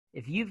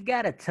If you've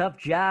got a tough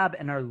job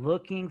and are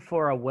looking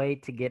for a way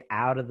to get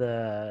out of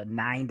the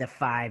 9 to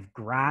 5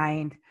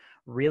 grind,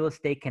 real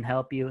estate can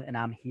help you. And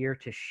I'm here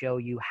to show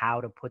you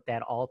how to put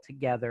that all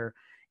together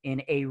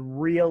in a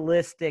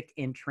realistic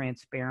and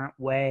transparent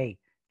way.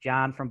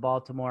 John from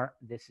Baltimore,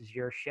 this is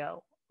your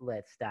show.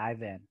 Let's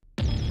dive in.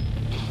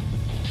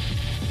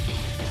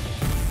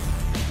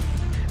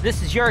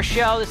 This is your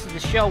show. This is the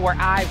show where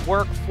I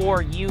work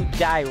for you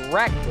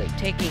directly,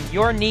 taking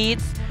your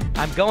needs.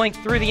 I'm going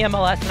through the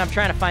MLS and I'm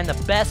trying to find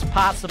the best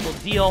possible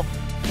deal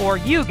for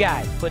you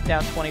guys. Put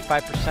down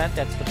 25%.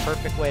 That's the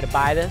perfect way to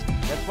buy this.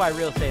 That's why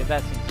real estate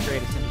investing is the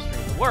greatest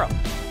industry in the world.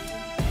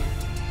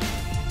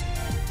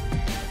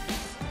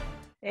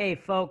 Hey,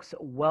 folks.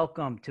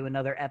 Welcome to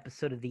another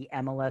episode of the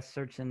MLS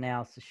Search and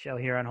Analysis Show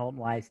here on Holton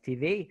Wise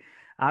TV.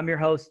 I'm your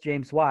host,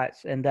 James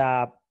Wise. And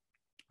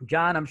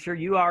John, I'm sure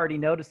you already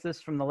noticed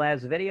this from the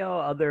last video.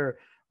 Other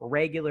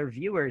regular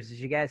viewers,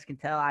 as you guys can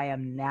tell, I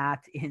am not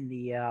in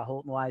the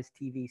Holton Wise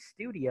TV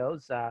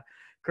studios,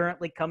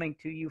 currently coming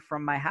to you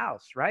from my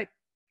house, right?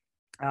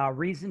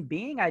 Reason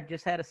being, I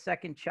just had a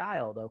second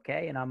child,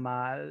 okay? And I'm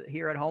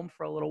here at home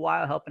for a little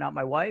while, helping out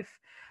my wife,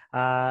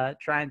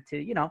 trying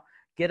to,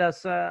 get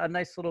us a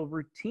nice little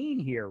routine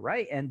here,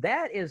 right? And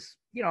that is,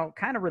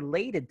 kind of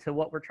related to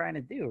what we're trying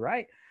to do,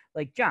 right?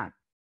 Like, John,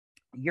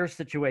 your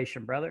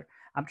situation, brother,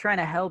 I'm trying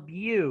to help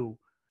you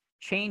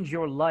change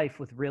your life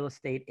with real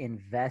estate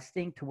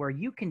investing to where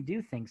you can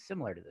do things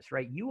similar to this,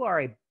 right? You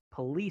are a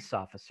police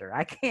officer.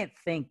 I can't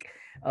think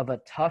of a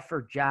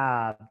tougher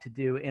job to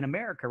do in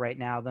America right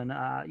now than,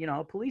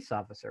 a police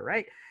officer,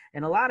 right?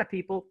 And a lot of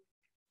people,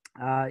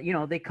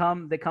 they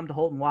come to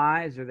Holton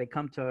Wise, or they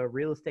come to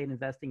real estate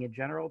investing in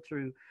general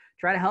to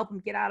try to help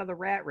them get out of the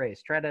rat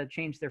race, try to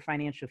change their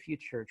financial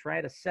future,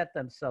 try to set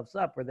themselves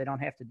up where they don't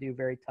have to do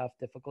very tough,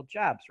 difficult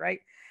jobs, right?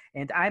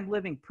 And I'm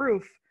living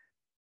proof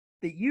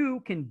that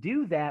you can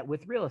do that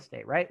with real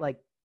estate, right? Like,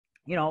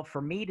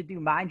 for me to do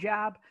my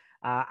job,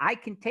 I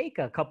can take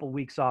a couple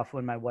weeks off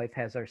when my wife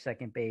has our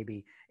second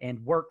baby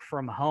and work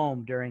from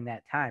home during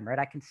that time, right?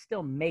 I can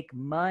still make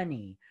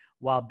money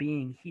while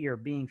being here,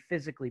 being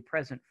physically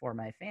present for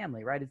my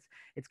family, right?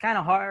 It's kind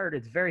of hard.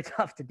 It's very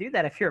tough to do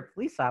that if you're a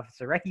police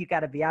officer, right? You got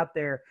to be out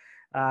there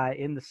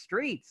in the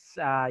streets,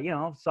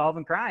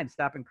 solving crime,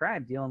 stopping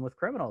crime, dealing with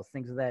criminals,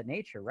 things of that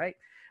nature, right?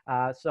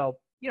 So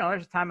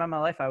there's a time in my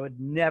life I would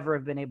never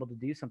have been able to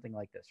do something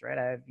like this, right?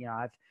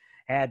 I've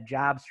had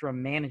jobs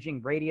from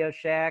managing Radio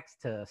Shacks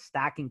to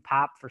stocking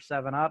pop for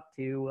 7-Up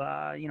to,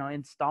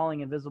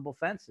 installing invisible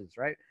fences,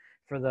 right?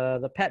 For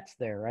the pets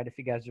there, right? If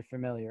you guys are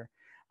familiar.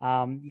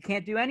 You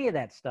can't do any of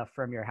that stuff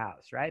from your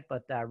house, right?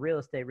 But real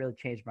estate really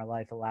changed my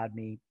life, allowed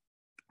me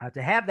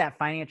to have that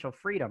financial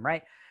freedom,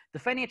 right? The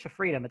financial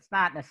freedom, it's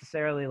not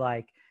necessarily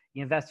like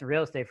you invest in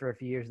real estate for a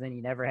few years, then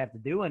you never have to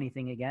do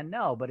anything again.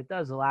 No, but it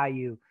does allow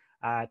you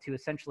to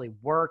essentially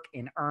work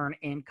and earn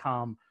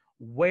income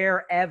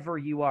wherever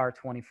you are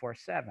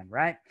 24/7,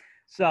 right?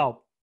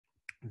 So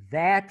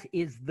that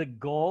is the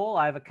goal.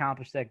 I've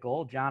accomplished that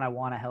goal. John, I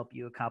want to help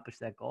you accomplish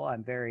that goal.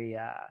 I'm very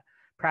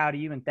proud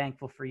of you and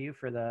thankful for you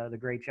for the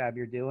great job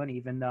you're doing,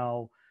 even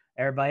though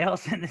everybody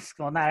else in this,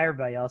 well, not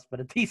everybody else, but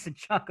a decent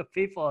chunk of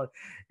people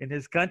in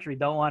this country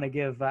don't want to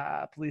give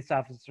police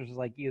officers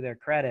like you their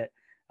credit.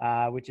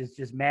 Which is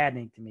just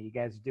maddening to me. You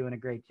guys are doing a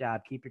great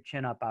job. Keep your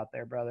chin up out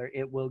there, brother.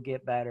 It will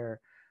get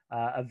better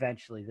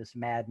eventually. This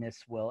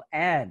madness will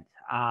end.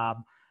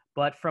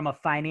 But from a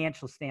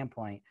financial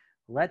standpoint,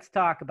 let's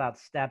talk about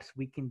steps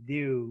we can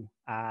do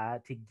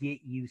to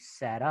get you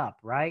set up,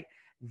 right?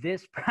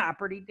 This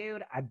property,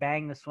 dude, I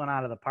banged this one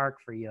out of the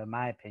park for you, in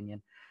my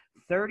opinion.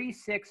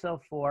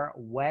 3604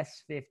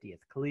 West 50th,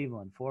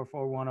 Cleveland,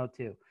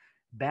 44102.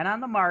 Been on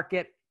the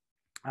market.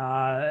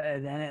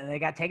 And then they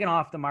got taken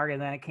off the market,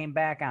 and then it came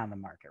back on the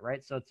market,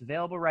 right? So it's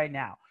available right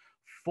now.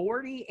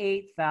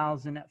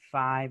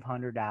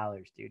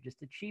 $48,500, dude.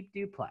 Just a cheap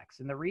duplex.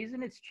 And the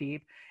reason it's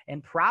cheap,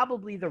 and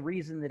probably the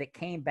reason that it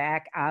came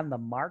back on the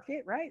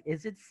market, right,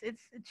 is it's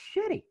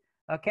shitty.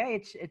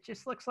 Okay, it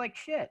just looks like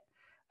shit.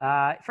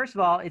 First of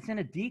all, it's in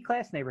a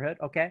D-class neighborhood,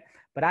 okay?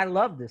 But I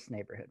love this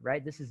neighborhood,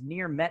 right? This is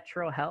near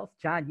Metro Health.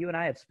 John, you and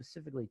I have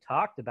specifically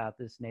talked about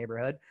this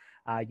neighborhood.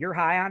 You're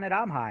high on it.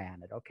 I'm high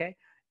on it, okay?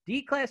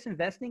 D-class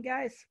investing,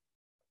 guys,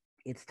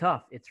 it's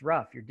tough. It's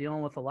rough. You're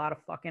dealing with a lot of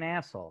fucking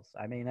assholes.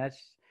 I mean,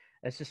 that's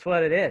just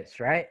what it is,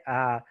 right?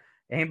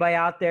 Anybody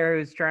out there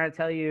who's trying to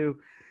tell you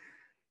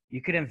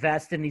you could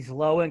invest in these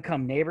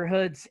low-income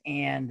neighborhoods,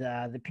 and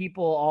the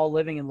people all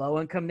living in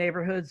low-income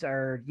neighborhoods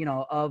are,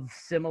 of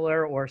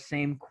similar or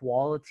same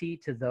quality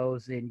to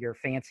those in your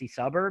fancy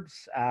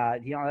suburbs,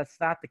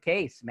 that's not the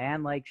case,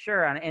 man. Like,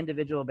 sure, on an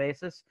individual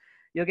basis,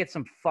 you'll get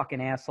some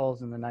fucking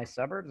assholes in the nice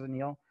suburbs, and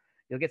you'll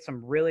get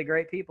some really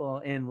great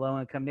people in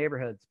low-income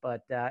neighborhoods.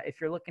 But if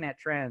you're looking at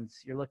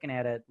trends, you're looking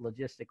at it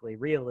logistically,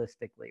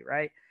 realistically,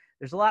 right?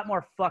 There's a lot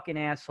more fucking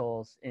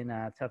assholes in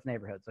tough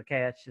neighborhoods, okay?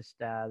 That's just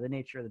the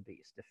nature of the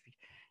beast. If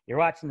you're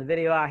watching the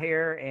video out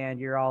here and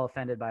you're all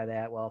offended by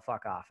that, well,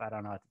 fuck off. I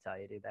don't know what to tell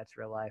you, dude. That's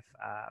real life.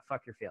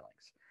 Fuck your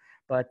feelings.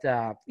 But,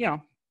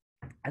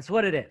 that's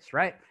what it is,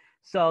 right?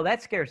 So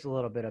that scares a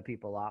little bit of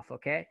people off,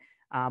 okay?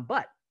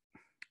 But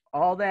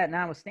all that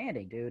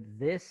notwithstanding, dude,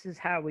 this is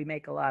how we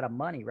make a lot of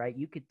money, right?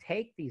 You could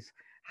take these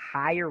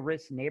higher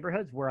risk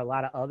neighborhoods where a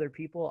lot of other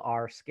people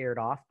are scared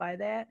off by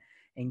that,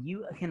 and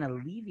you can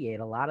alleviate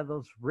a lot of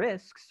those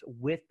risks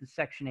with the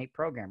Section 8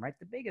 program, right?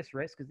 The biggest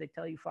risk is they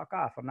tell you, fuck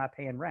off, I'm not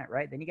paying rent,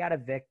 right? Then you got a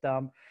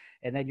victim,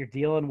 and then you're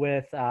dealing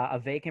with a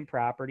vacant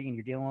property, and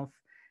you're dealing with,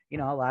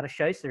 a lot of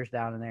shysters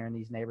down in there in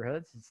these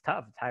neighborhoods. It's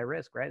tough. It's high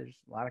risk, right? There's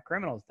a lot of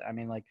criminals. I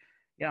mean, like,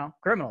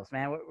 criminals,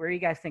 man. Where do you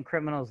guys think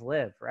criminals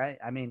live, right?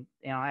 I mean,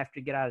 after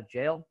you get out of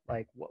jail,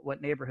 like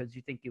what neighborhoods do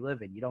you think you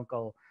live in? You don't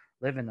go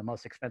live in the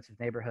most expensive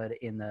neighborhood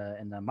in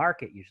the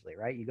market usually,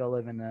 right? You go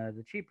live in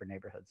the cheaper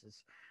neighborhoods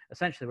is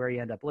essentially where you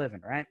end up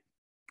living, right?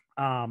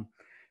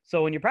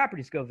 So when your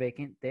properties go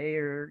vacant,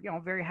 they're,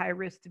 very high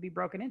risk to be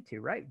broken into,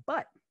 right?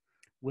 But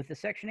with the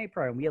Section 8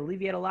 program, we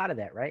alleviate a lot of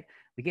that, right?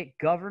 We get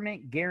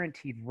government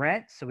guaranteed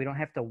rent, so we don't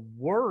have to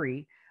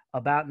worry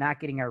about not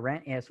getting our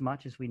rent as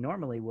much as we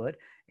normally would.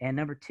 And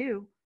number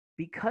two,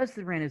 because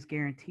the rent is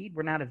guaranteed,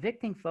 we're not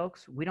evicting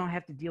folks. We don't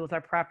have to deal with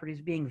our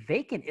properties being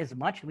vacant as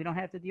much. We don't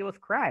have to deal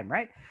with crime,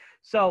 right?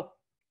 So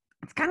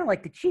it's kind of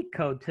like the cheat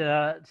code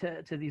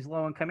to these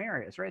low-income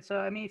areas, right? So,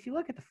 I mean, if you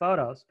look at the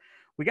photos,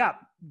 we got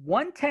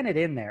one tenant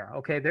in there,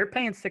 okay? They're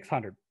paying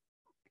 $600,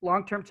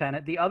 long-term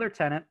tenant. The other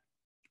tenant,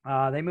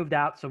 they moved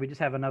out, so we just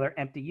have another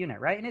empty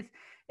unit, right? And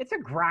it's a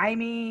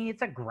grimy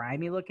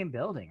looking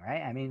building,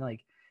 right? I mean,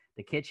 like,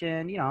 the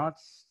kitchen,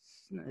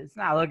 it's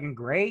not looking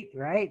great,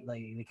 right?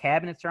 Like the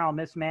cabinets are all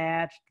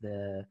mismatched.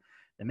 They're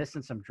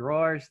missing some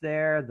drawers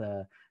there.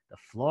 The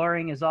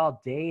flooring is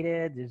all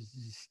dated. There's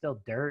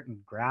still dirt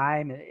and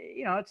grime.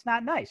 It's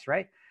not nice,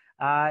 right?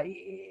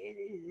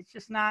 It's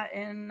just not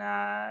in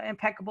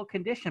impeccable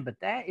condition. But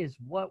that is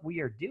what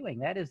we are doing.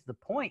 That is the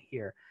point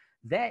here.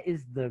 That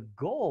is the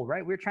goal,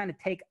 right? We're trying to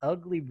take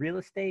ugly real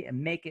estate and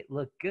make it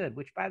look good.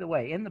 Which, by the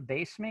way, in the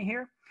basement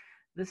here.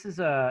 This is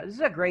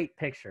a great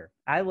picture.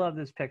 I love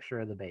this picture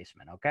of the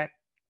basement, okay?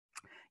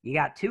 You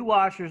got 2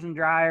 washers and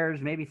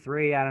dryers, maybe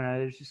 3, I don't know.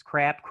 There's just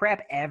crap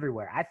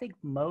everywhere. I think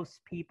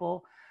most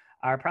people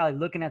are probably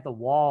looking at the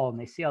wall and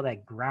they see all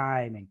that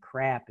grime and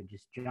crap and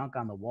just junk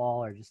on the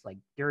wall or just like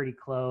dirty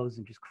clothes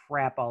and just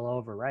crap all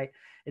over, right?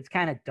 It's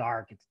kind of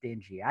dark. It's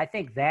dingy. I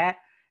think that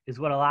is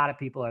what a lot of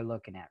people are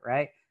looking at,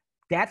 right?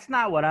 That's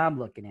not what I'm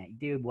looking at,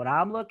 dude. What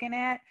I'm looking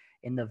at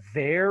in the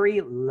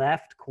very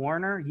left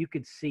corner, you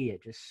could see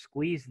it just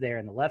squeezed there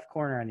in the left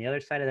corner on the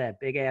other side of that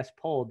big ass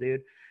pole,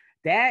 dude.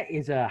 That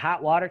is a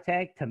hot water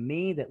tank to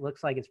me that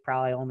looks like it's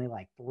probably only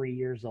like 3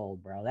 years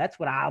old, bro. That's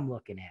what I'm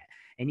looking at.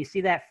 And you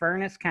see that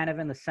furnace kind of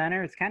in the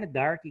center. It's kind of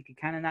dark. You can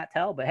kind of not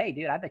tell. But, hey,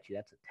 dude, I bet you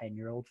that's a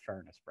 10-year-old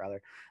furnace,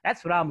 brother.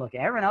 That's what I'm looking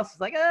at. Everyone else is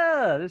like,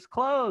 oh, there's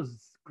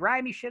clothes,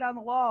 grimy shit on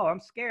the wall.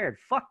 I'm scared.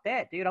 Fuck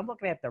that, dude. I'm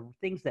looking at the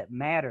things that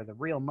matter, the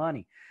real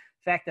money.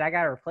 The fact that I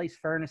got to replace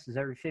furnaces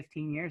every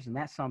 15 years, and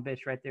that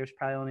sumbitch right there is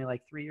probably only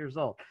like 3 years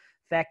old.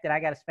 The fact that I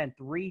got to spend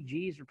 3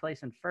 G's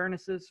replacing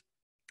furnaces,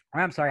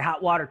 I'm sorry,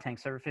 hot water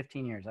tanks every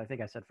 15 years. I think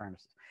I said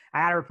furnaces.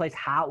 I got to replace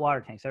hot water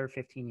tanks every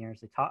 15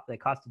 years. They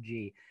cost a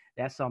G.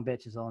 That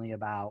sumbitch is only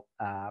about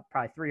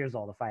probably 3 years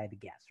old if I had to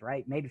guess,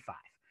 right? Maybe 5.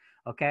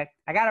 Okay.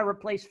 I got to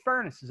replace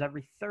furnaces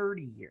every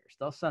 30 years.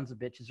 Those sons of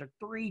bitches are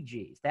 3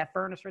 G's. That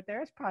furnace right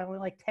there is probably only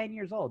like 10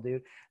 years old,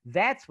 dude.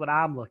 That's what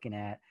I'm looking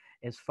at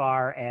as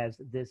far as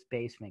this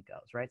basement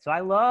goes, right? So I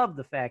love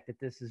the fact that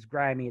this is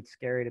grimy. It's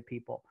scary to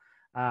people,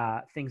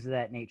 things of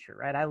that nature,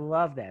 right? I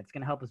love that. It's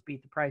going to help us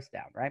beat the price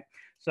down, right?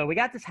 So we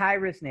got this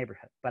high-risk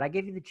neighborhood, but I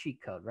give you the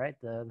cheat code, right?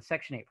 The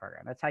Section 8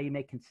 program. That's how you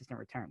make consistent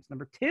returns.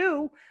 Number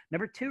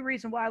two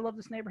reason why I love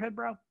this neighborhood,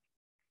 bro,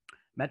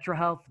 Metro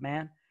Health,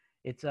 man.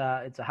 It's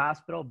a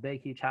hospital,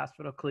 big, huge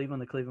hospital.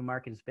 Cleveland, the Cleveland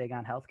market is big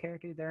on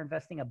healthcare, dude. They're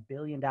investing $1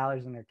 billion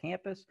in their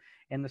campus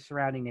and the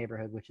surrounding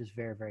neighborhood, which is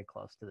very, very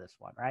close to this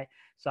one, right?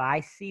 So I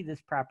see this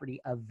property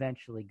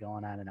eventually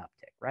going on an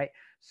uptick, right?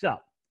 So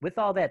with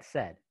all that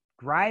said,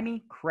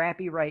 grimy,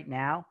 crappy right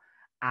now,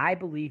 I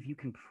believe you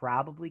can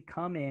probably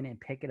come in and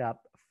pick it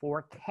up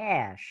for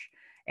cash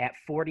at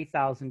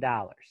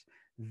 $40,000.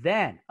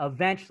 Then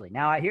eventually,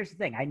 now here's the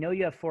thing. I know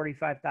you have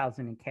 $45,000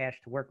 in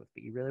cash to work with,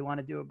 but you really want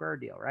to do a bird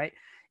deal, right?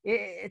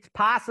 It's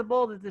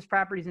possible that this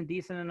property is in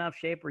decent enough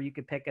shape where you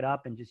could pick it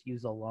up and just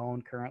use a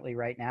loan currently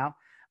right now.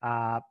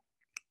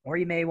 Or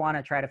you may want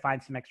to try to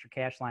find some extra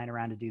cash lying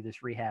around to do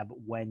this rehab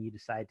when you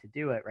decide to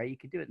do it, right? You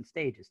could do it in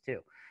stages too.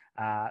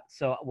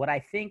 So what I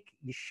think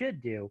you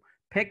should do,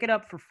 pick it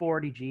up for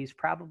 40 G's,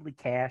 probably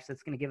cash.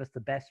 That's going to give us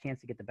the best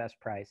chance to get the best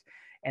price.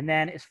 And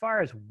then as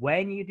far as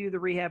when you do the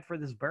rehab for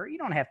this bird, you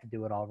don't have to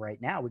do it all right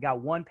now. We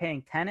got one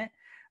paying tenant.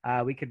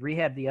 We could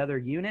rehab the other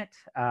unit,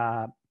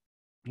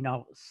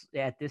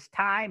 at this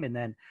time. And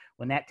then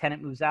when that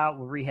tenant moves out,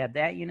 we'll rehab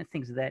that unit,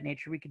 things of that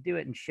nature. We could do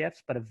it in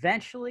shifts, but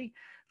eventually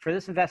for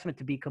this investment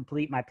to be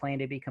complete, my plan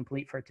to be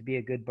complete, for it to be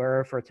a good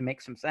burr, for it to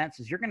make some sense,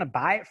 is you're going to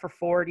buy it for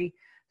 40,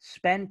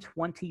 spend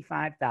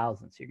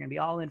 25,000. So you're going to be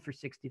all in for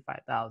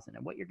 65,000.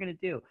 And what you're going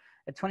to do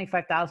at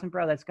 25,000,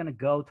 bro, that's going to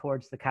go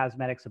towards the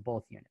cosmetics of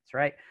both units,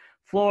 right?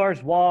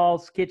 Floors,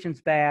 walls, kitchens,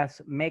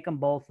 baths, make them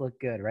both look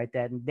good, right?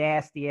 That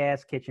nasty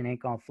ass kitchen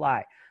ain't going to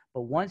fly.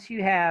 But once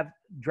you have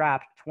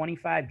dropped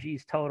 25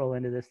 G's total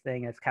into this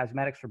thing, it's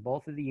cosmetics for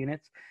both of the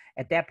units.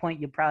 At that point,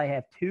 you'll probably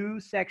have 2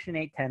 Section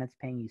 8 tenants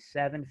paying you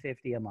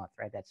 $750 a month,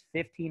 right? That's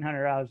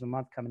 $1,500 a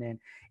month coming in,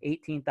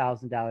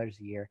 $18,000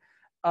 a year.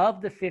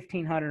 Of the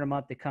 $1,500 a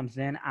month that comes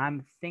in,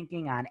 I'm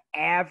thinking on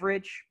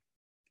average,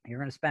 you're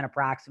going to spend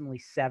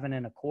approximately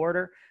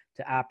 $7.25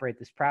 to operate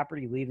this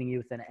property, leaving you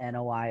with an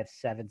NOI of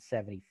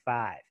 $775.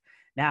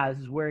 Now,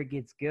 this is where it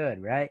gets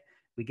good, right?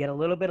 We get a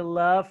little bit of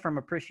love from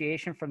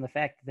appreciation from the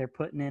fact that they're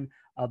putting in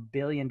 $1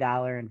 billion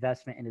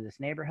investment into this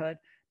neighborhood.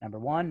 Number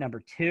one.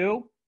 Number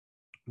two,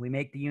 we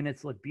make the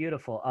units look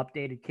beautiful.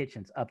 Updated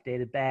kitchens,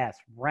 updated baths,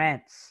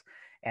 rents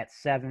at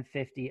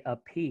 $750 a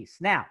piece.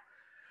 Now,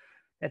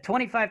 at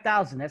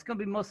 $25,000, that's going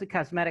to be mostly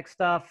cosmetic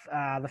stuff.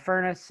 The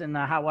furnace and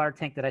the hot water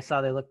tank that I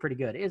saw, they look pretty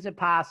good. Is it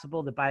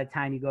possible that by the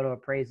time you go to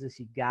appraise this,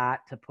 you got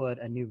to put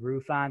a new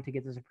roof on to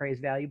get this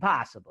appraised value?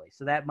 Possibly.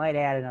 So that might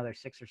add another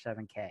 6 or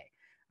 7K.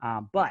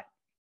 But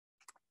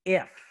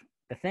if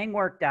the thing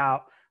worked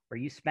out where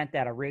you spent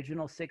that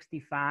original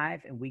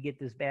 65 and we get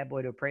this bad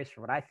boy to appraise for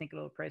what I think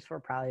it'll appraise for,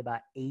 probably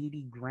about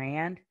 80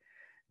 grand,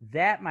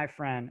 that, my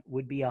friend,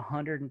 would be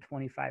 125%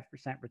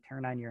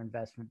 return on your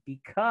investment,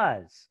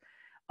 because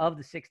of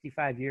the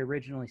 65 you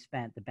originally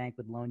spent, the bank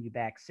would loan you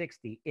back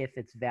 60 if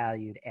it's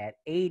valued at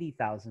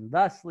 80,000,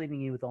 thus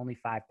leaving you with only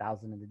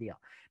 5,000 in the deal.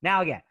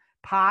 Now, again,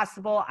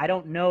 possible. I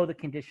don't know the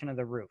condition of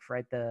the roof,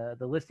 right? The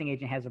listing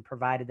agent hasn't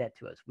provided that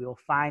to us. We will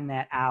find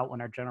that out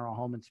when our general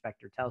home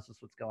inspector tells us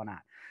what's going on.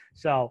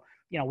 So,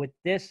 with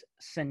this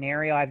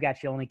scenario, I've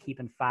got you only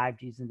keeping 5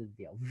 G's into the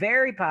deal.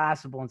 Very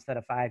possible instead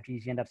of 5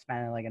 G's, you end up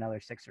spending like another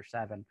 6 or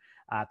 7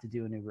 to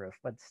do a new roof.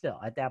 But still,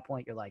 at that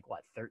point, you're like,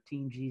 what,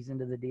 13 G's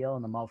into the deal,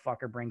 and the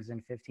motherfucker brings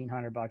in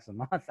 $1,500 a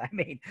month. I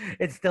mean,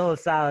 it's still a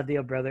solid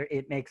deal, brother.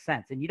 It makes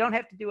sense. And you don't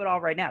have to do it all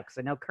right now, because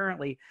I know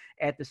currently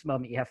at this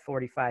moment you have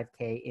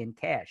 45K in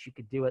cash. You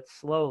could do it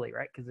slowly,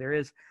 right? Because there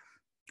is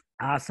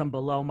some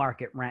below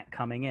market rent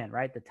coming in,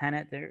 right? The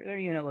tenant, their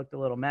unit looked a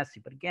little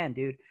messy. But again,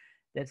 dude,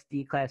 that's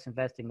D-class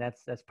investing.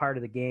 That's part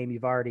of the game.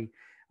 You've already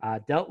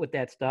dealt with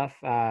that stuff.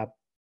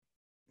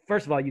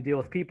 First of all, you deal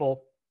with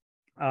people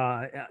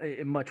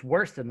much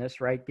worse than this,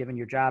 right? Given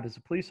your job as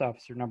a police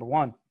officer, number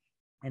one.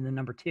 And then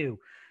number two,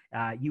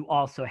 you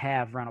also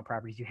have rental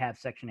properties. You have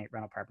Section 8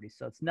 rental properties.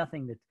 So it's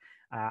nothing that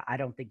I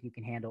don't think you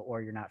can handle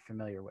or you're not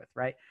familiar with,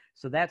 right?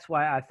 So that's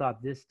why I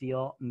thought this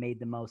deal made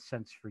the most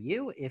sense for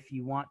you. If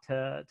you want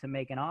to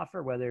make an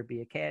offer, whether it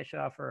be a cash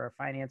offer or a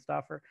financed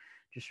offer,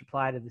 just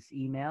reply to this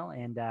email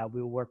and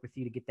we will work with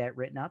you to get that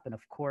written up. And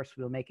of course,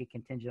 we'll make it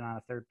contingent on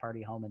a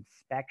third-party home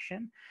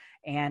inspection.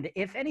 And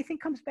if anything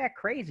comes back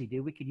crazy,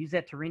 dude, we could use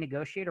that to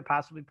renegotiate or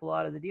possibly pull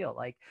out of the deal.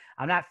 Like,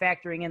 I'm not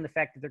factoring in the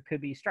fact that there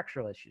could be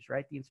structural issues,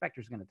 right? The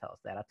inspector's going to tell us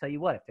that. I'll tell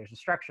you what, if there's a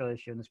structural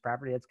issue in this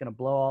property that's going to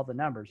blow all the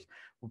numbers,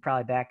 we'll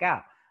probably back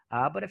out.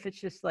 But if it's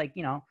just like,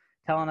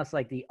 telling us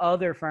like the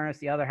other furnace,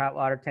 the other hot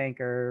water tank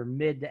are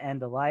mid to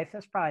end of life,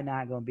 that's probably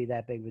not going to be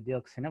that big of a deal,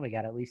 because I know we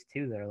got at least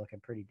 2 that are looking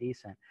pretty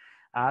decent.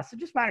 So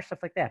just minor stuff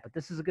like that. But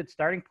this is a good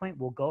starting point.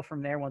 We'll go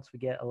from there once we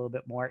get a little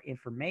bit more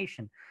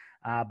information.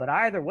 But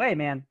either way,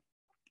 man,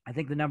 I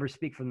think the numbers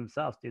speak for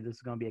themselves, dude. This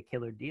is going to be a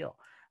killer deal.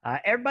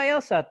 Everybody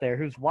else out there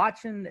who's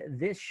watching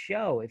this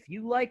show, if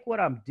you like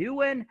what I'm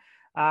doing,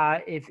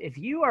 if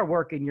you are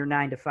working your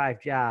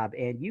 9-to-5 job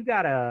and you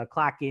got to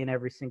clock in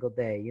every single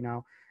day,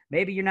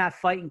 maybe you're not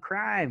fighting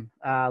crime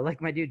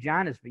like my dude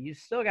John is, but you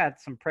still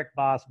got some prick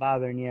boss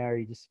bothering you, or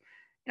you just,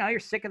 you're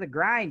sick of the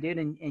grind, dude,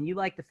 and you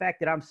like the fact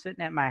that I'm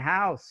sitting at my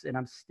house and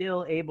I'm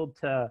still able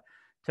to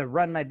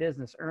run my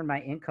business, earn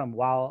my income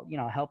while,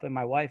 helping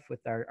my wife with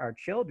our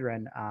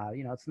children.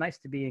 It's nice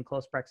to be in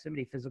close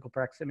proximity, physical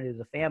proximity to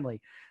the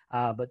family,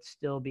 but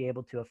still be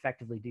able to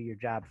effectively do your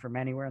job from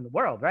anywhere in the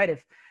world, right?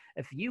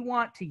 If you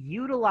want to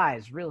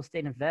utilize real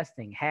estate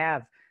investing,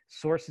 have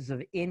sources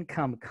of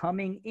income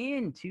coming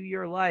into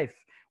your life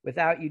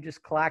without you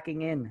just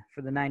clocking in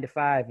for the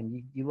 9-to-5,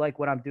 and you like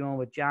what I'm doing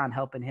with John,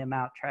 helping him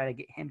out, try to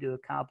get him to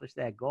accomplish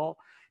that goal,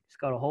 just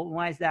go to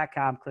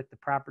HoltonWise.com, click the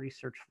property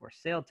search for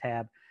sale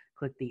tab,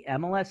 click the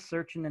MLS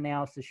search and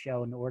analysis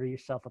show, and order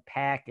yourself a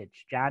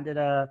package. John did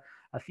a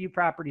few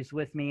properties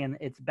with me, and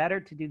it's better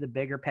to do the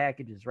bigger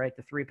packages, right?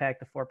 The 3-pack,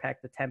 the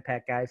 4-pack, the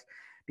 10-pack, guys,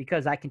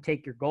 because I can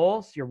take your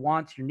goals, your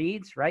wants, your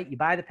needs, right? You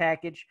buy the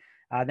package.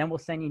 Then we'll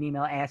send you an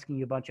email asking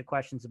you a bunch of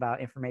questions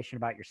about information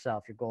about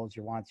yourself, your goals,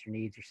 your wants, your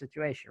needs, your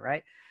situation,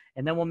 right?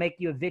 And then we'll make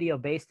you a video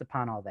based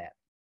upon all that.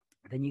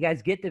 Then you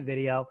guys get the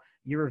video,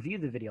 you review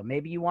the video.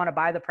 Maybe you want to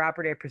buy the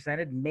property I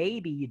presented.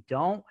 Maybe you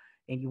don't,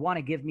 and you want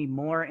to give me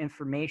more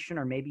information,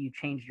 or maybe you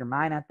changed your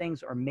mind on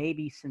things, or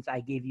maybe since I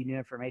gave you new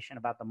information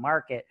about the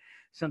market,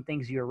 some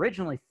things you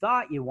originally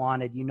thought you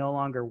wanted, you no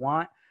longer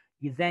want.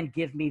 You then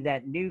give me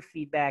that new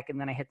feedback,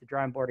 and then I hit the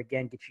drawing board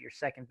again, get you your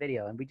second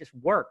video. And we just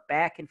work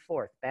back and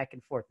forth, back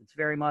and forth. It's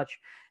very much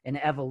an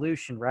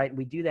evolution, right?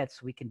 We do that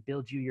so we can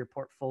build you your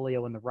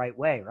portfolio in the right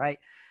way, right?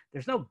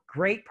 There's no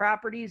great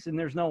properties and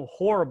there's no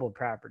horrible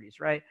properties,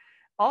 right?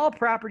 All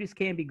properties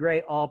can be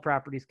great. All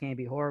properties can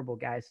be horrible,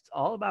 guys. It's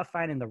all about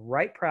finding the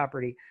right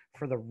property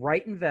for the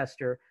right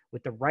investor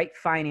with the right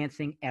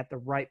financing at the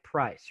right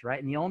price,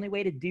 right? And the only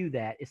way to do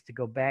that is to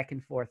go back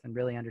and forth and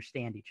really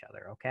understand each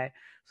other, okay?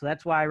 So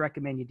that's why I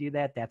recommend you do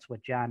that. That's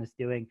what John is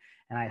doing.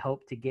 And I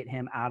hope to get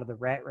him out of the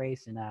rat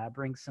race and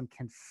bring some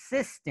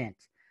consistent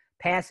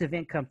passive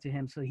income to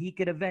him so he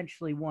could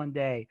eventually one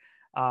day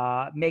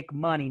make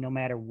money no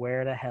matter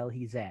where the hell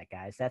he's at,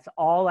 guys. That's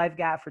all I've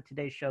got for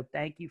today's show.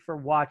 Thank you for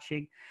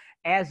watching.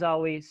 As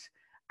always,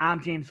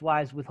 I'm James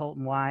Wise with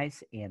Holton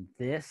Wise, and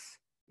this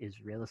is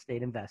Real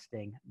Estate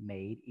Investing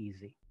Made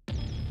Easy.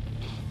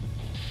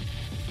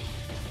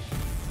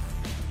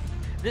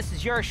 This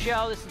is your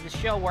show. This is the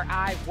show where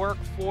I work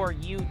for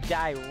you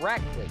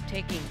directly,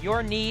 taking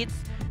your needs.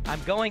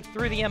 I'm going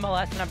through the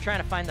MLS, and I'm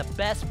trying to find the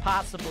best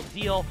possible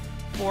deal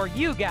for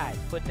you guys.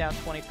 Put down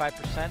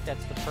 25%.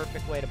 That's the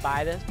perfect way to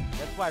buy this.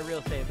 That's why real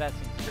estate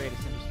investing is the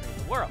greatest industry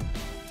in the world.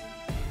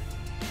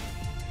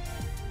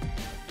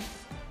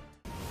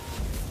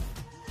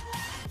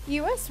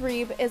 US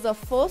REIB is a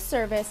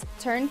full-service,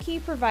 turnkey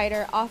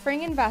provider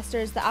offering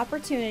investors the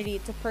opportunity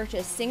to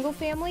purchase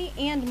single-family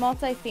and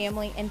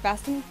multifamily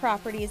investment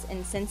properties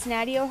in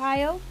Cincinnati,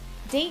 Ohio,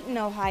 Dayton,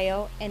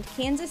 Ohio, and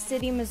Kansas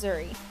City,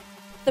 Missouri.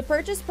 The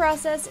purchase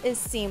process is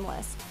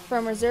seamless,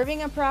 from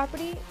reserving a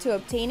property to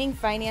obtaining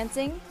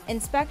financing,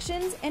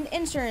 inspections, and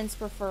insurance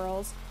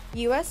referrals.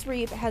 US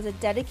REIB has a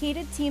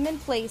dedicated team in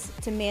place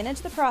to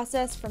manage the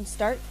process from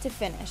start to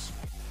finish.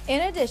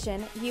 In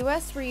addition,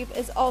 US REIB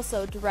is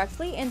also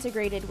directly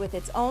integrated with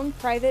its own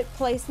private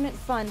placement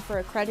fund for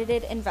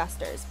accredited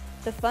investors.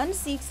 The fund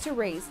seeks to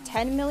raise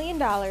 $10 million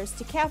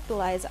to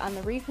capitalize on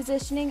the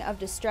repositioning of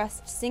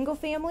distressed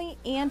single-family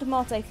and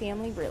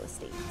multifamily real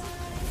estate.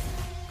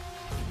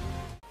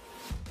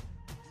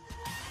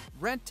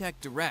 RentTech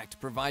Direct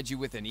provides you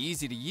with an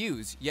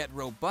easy-to-use yet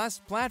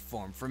robust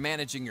platform for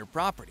managing your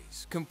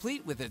properties,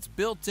 complete with its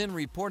built-in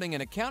reporting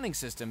and accounting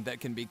system that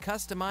can be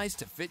customized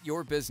to fit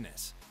your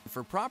business.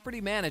 For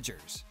property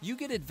managers, you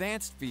get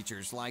advanced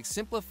features like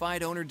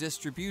simplified owner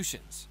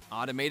distributions,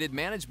 automated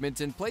management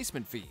and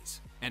placement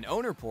fees, an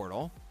owner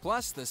portal,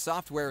 plus the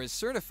software is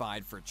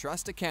certified for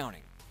trust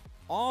accounting.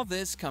 All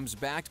this comes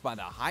backed by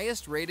the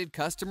highest-rated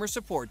customer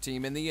support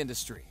team in the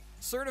industry.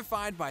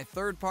 Certified by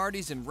third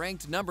parties and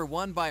ranked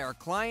 #1 by our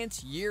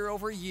clients year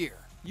over year.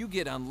 You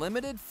get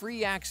unlimited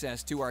free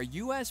access to our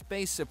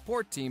US-based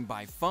support team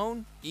by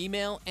phone,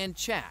 email, and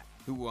chat,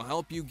 who will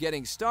help you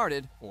getting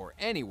started or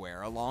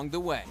anywhere along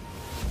the way.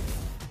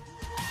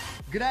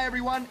 G'day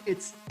everyone,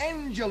 it's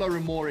Angelo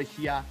Remora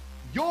here,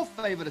 your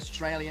favorite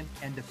Australian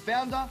and the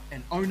founder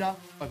and owner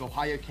of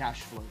Ohio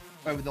Cashflow.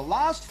 Over the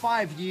last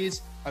 5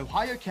 years,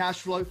 Ohio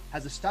Cashflow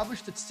has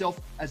established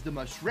itself as the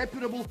most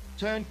reputable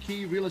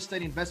turnkey real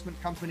estate investment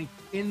company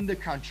in the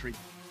country.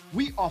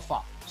 We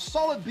offer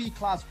solid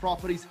B-class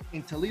properties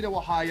in Toledo,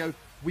 Ohio.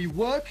 We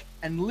work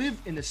and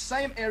live in the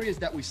same areas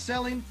that we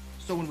sell in,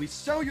 so when we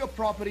sell your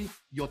property,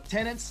 your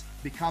tenants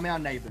become our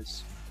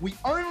neighbors. We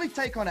only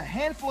take on a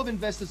handful of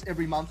investors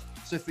every month,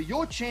 so for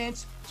your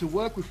chance to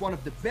work with one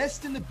of the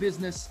best in the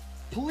business,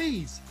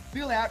 please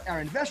fill out our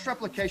investor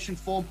application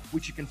form,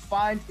 which you can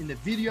find in the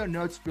video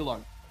notes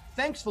below.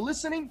 Thanks for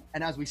listening,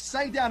 and as we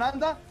say down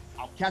under,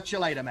 I'll catch you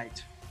later,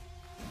 mate.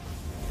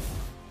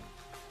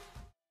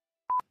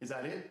 Is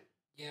that it?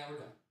 Yeah, we're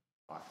done.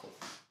 All right, cool.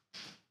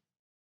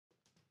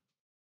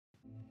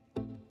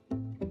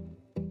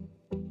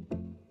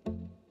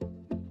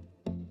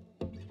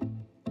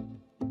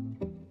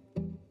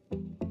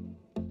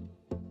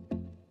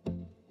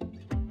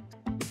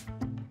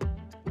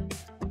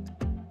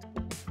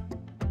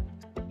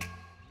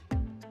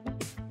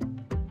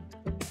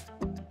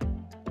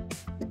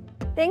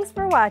 Thanks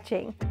for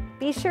watching.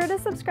 Be sure to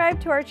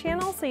subscribe to our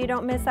channel so you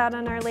don't miss out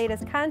on our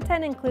latest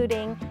content,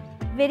 including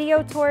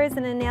video tours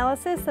and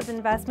analysis of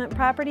investment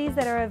properties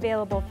that are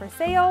available for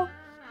sale,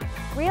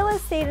 real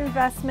estate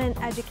investment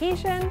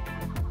education,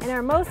 and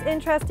our most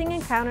interesting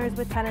encounters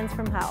with tenants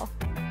from hell.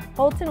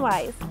 Holton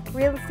Wise,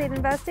 real estate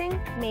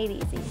investing made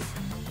easy.